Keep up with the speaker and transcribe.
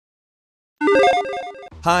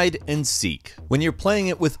Hide and seek. When you're playing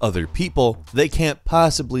it with other people, they can't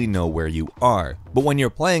possibly know where you are. But when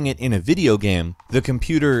you're playing it in a video game, the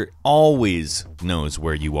computer always knows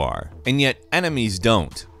where you are. And yet enemies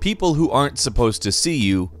don't. People who aren't supposed to see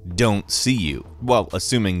you don't see you. Well,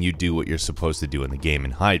 assuming you do what you're supposed to do in the game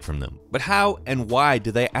and hide from them. But how and why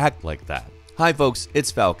do they act like that? Hi folks,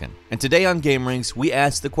 it's Falcon, and today on gameranx we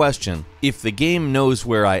ask the question, if the game knows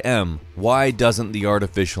where I am, why doesn't the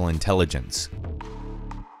artificial intelligence?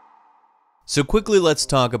 So quickly let's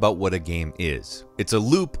talk about what a game is. It's a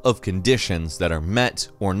loop of conditions that are met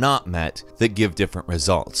or not met that give different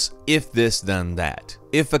results. If this, then that.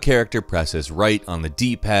 If a character presses right on the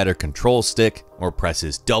D-pad or control stick, or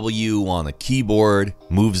presses W on the keyboard,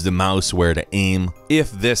 moves the mouse where to aim,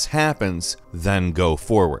 if this happens, then go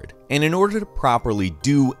forward. And in order to properly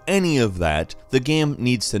do any of that, the game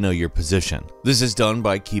needs to know your position. This is done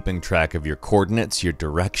by keeping track of your coordinates, your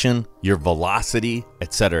direction, your velocity,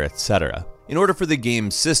 etc., etc. In order for the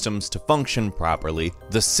game's systems to function properly,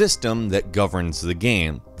 the system that governs the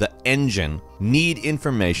game, the engine, need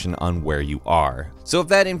information on where you are. So if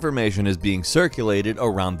that information is being circulated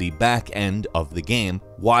around the back end of the game,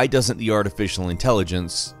 why doesn't the artificial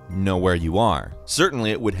intelligence know where you are?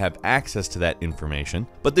 Certainly it would have access to that information,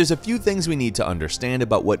 but there's a few things we need to understand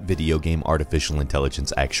about what video game artificial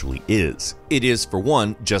intelligence actually is. It is, for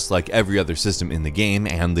one, just like every other system in the game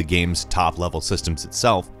and the game's top-level systems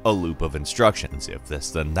itself, a loop of instructions, if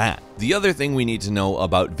this then that. The other thing we need to know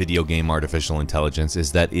about video game artificial intelligence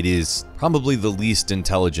is that it is probably the least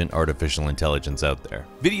intelligent artificial intelligence out there.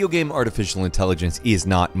 Video game artificial intelligence is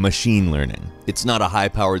not machine learning. It's not a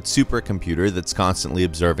high-powered supercomputer that's constantly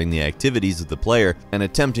observing the activities of the player and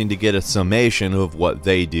attempting to get a summation of what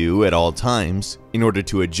they do at all times in order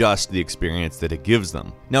to adjust the experience that it gives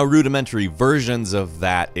them. Now, rudimentary versions of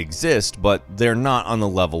that exist, but they're not on the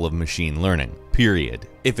level of machine learning. Period.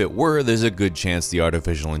 If it were, there's a good chance the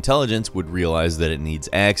artificial intelligence would realize that it needs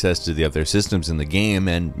access to the other systems in the game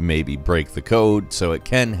and maybe break the code so it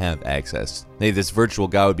can have access. Hey, this virtual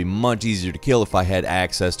guy would be much easier to kill if I had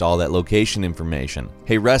access to all that location information.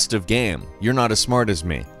 Hey, rest of game, you're not as smart as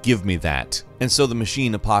me. Give me that. And so the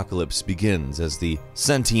machine apocalypse begins as the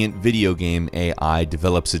sentient video game AI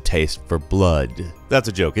develops a taste for blood. That's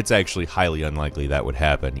a joke. It's actually highly unlikely that would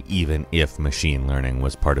happen, even if machine learning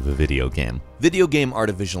was part of a video game. Video game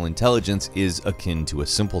artificial intelligence is akin to a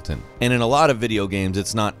simpleton. And in a lot of video games,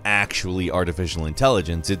 it's not actually artificial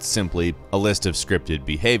intelligence, it's simply a list of scripted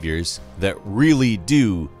behaviors that really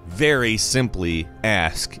do very simply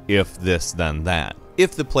ask if this then that.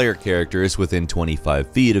 If the player character is within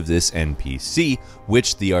 25 feet of this NPC,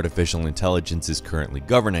 which the artificial intelligence is currently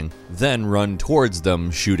governing, then run towards them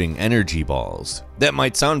shooting energy balls. That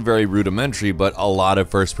might sound very rudimentary, but a lot of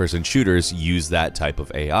first-person shooters use that type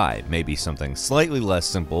of AI. Maybe something slightly less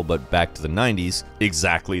simple, but back to the 90s,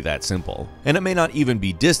 exactly that simple. And it may not even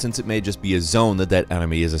be distance, it may just be a zone that that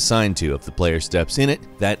enemy is assigned to. If the player steps in it,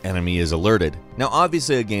 that enemy is alerted. Now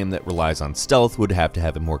obviously a game that relies on stealth would have to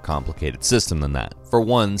have a more complicated system than that. For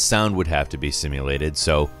one, sound would have to be simulated,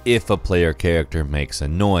 so if a player character makes a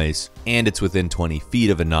noise, and it's within 20 feet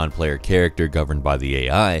of a non-player character governed by the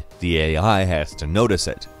AI has to notice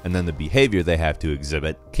it, and then the behavior they have to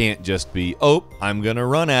exhibit can't just be, oh, I'm gonna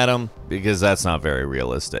run at him, because that's not very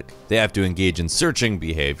realistic. They have to engage in searching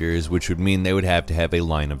behaviors, which would mean they would have to have a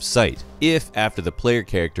line of sight. If, after the player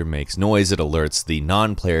character makes noise, it alerts the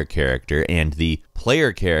non-player character, and the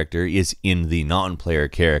player character is in the non-player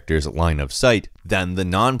character's line of sight, then the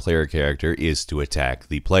non-player character is to attack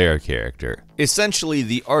the player character. Essentially,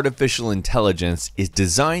 the artificial intelligence is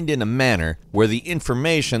designed in a manner where the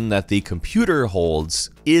information that the computer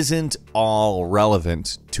holds isn't all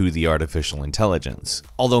relevant to the artificial intelligence.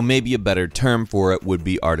 Although maybe a better term for it would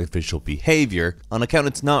be artificial behavior, on account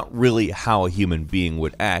it's not really how a human being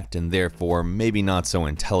would act and therefore maybe not so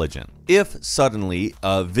intelligent. If suddenly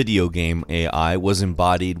a video game AI was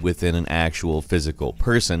embodied within an actual physical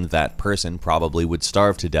person, that person probably would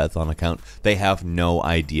starve to death on account they have no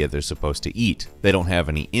idea they're supposed to eat. They don't have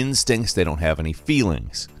any instincts, they don't have any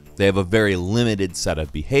feelings. They have a very limited set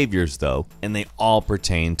of behaviors though, and they all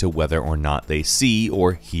pertain to whether or not they see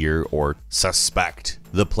or hear or suspect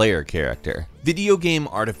the player character. Video game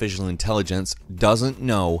artificial intelligence doesn't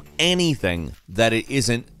know anything that it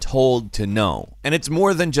isn't told to know. And it's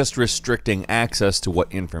more than just restricting access to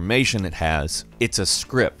what information it has, it's a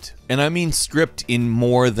script. And I mean script in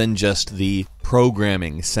more than just the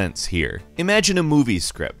programming sense here. Imagine a movie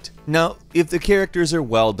script. Now, if the characters are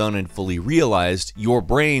well done and fully realized, your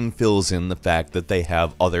brain fills in the fact that they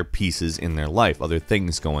have other pieces in their life, other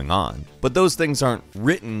things going on. But those things aren't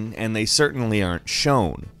written and they certainly aren't shown.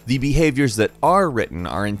 known. The behaviors that are written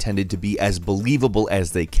are intended to be as believable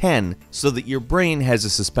as they can, so that your brain has a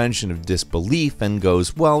suspension of disbelief and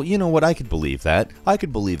goes, well, you know what, I could believe that. I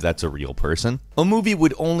could believe that's a real person. A movie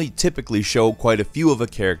would only typically show quite a few of a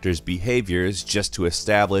character's behaviors just to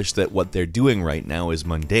establish that what they're doing right now is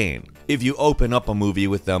mundane. If you open up a movie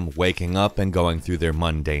with them waking up and going through their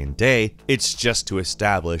mundane day, it's just to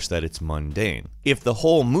establish that it's mundane. If the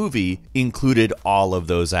whole movie included all of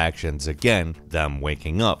those actions again, them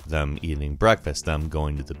waking up, them eating breakfast, them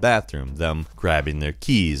going to the bathroom, them grabbing their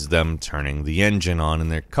keys, them turning the engine on in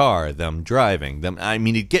their car, them driving,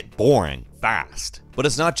 it'd get boring fast. But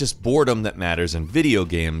it's not just boredom that matters in video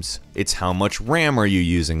games, it's how much RAM are you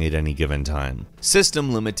using at any given time.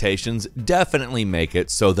 System limitations definitely make it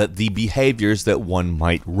so that the behaviors that one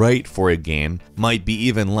might write for a game might be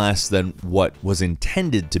even less than what was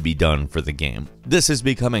intended to be done for the game. This is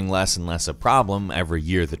becoming less and less a problem every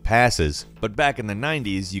year that passes, but back in the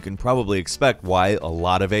 90s you can probably expect why a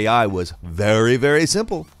lot of AI was very, very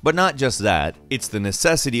simple. But not just that, it's the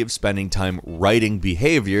necessity of spending time writing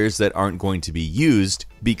behaviors that aren't going to be used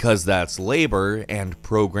because that's labor and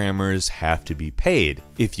programmers have to be paid.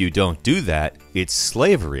 If you don't do that, it's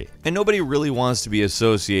slavery. And nobody really wants to be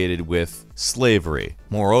associated with slavery.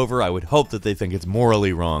 Moreover, I would hope that they think it's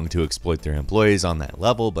morally wrong to exploit their employees on that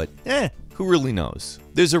level, but who really knows?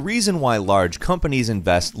 There's a reason why large companies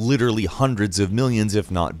invest literally hundreds of millions,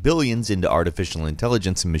 if not billions, into artificial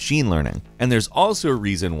intelligence and machine learning. And there's also a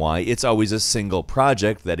reason why it's always a single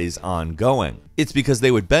project that is ongoing. It's because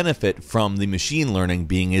they would benefit from the machine learning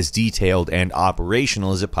being as detailed and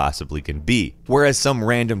operational as it possibly can be. Whereas some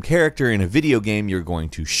random character in a video game you're going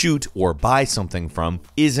to shoot or buy something from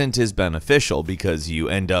isn't as beneficial because you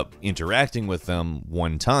end up interacting with them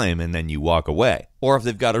one time and then you walk away. Or if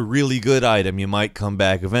they've got a really good item, you might come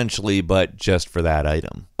back eventually, but just for that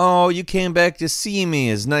item. Oh, you came back to see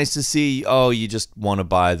me. It's nice to see you. Oh, you just want to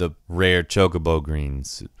buy the rare chocobo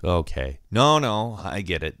greens. Okay. No, I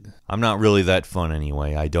get it. I'm not really that fun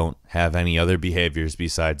anyway. I don't have any other behaviors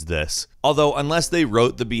besides this. Although, unless they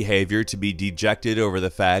wrote the behavior to be dejected over the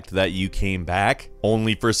fact that you came back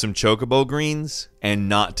only for some chocobo greens and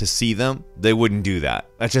not to see them, they wouldn't do that.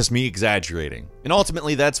 That's just me exaggerating. And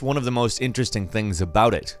ultimately, that's one of the most interesting things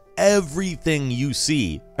about it. Everything you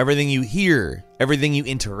see, everything you hear, everything you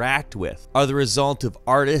interact with are the result of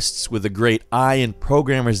artists with a great eye and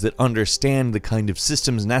programmers that understand the kind of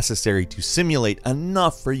systems necessary to simulate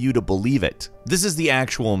enough for you to believe it. This is the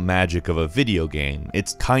actual magic of a video game.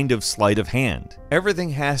 It's kind of sleight of hand. Everything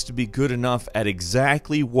has to be good enough at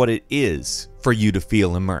exactly what it is for you to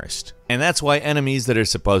feel immersed. And that's why enemies that are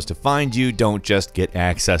supposed to find you don't just get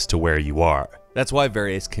access to where you are. That's why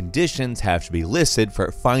various conditions have to be listed for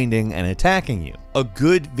finding and attacking you. A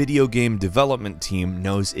good video game development team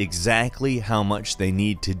knows exactly how much they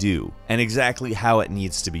need to do, and exactly how it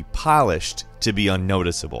needs to be polished to be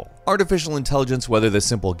unnoticeable. Artificial intelligence, whether the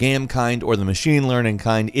simple game kind or the machine learning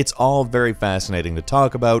kind, it's all very fascinating to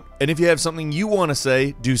talk about, and if you have something you want to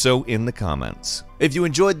say, do so in the comments. If you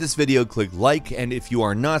enjoyed this video, click like, and if you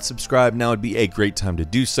are not subscribed, now would be a great time to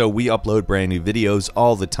do so. We upload brand new videos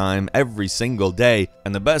all the time, every single day,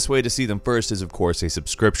 and the best way to see them first is of course a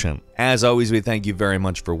subscription. As always, we thank you very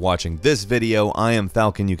much for watching this video. I am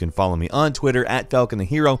Falcon. You can follow me on Twitter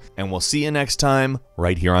 @FalconTheHero, and we'll see you next time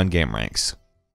right here on gameranx.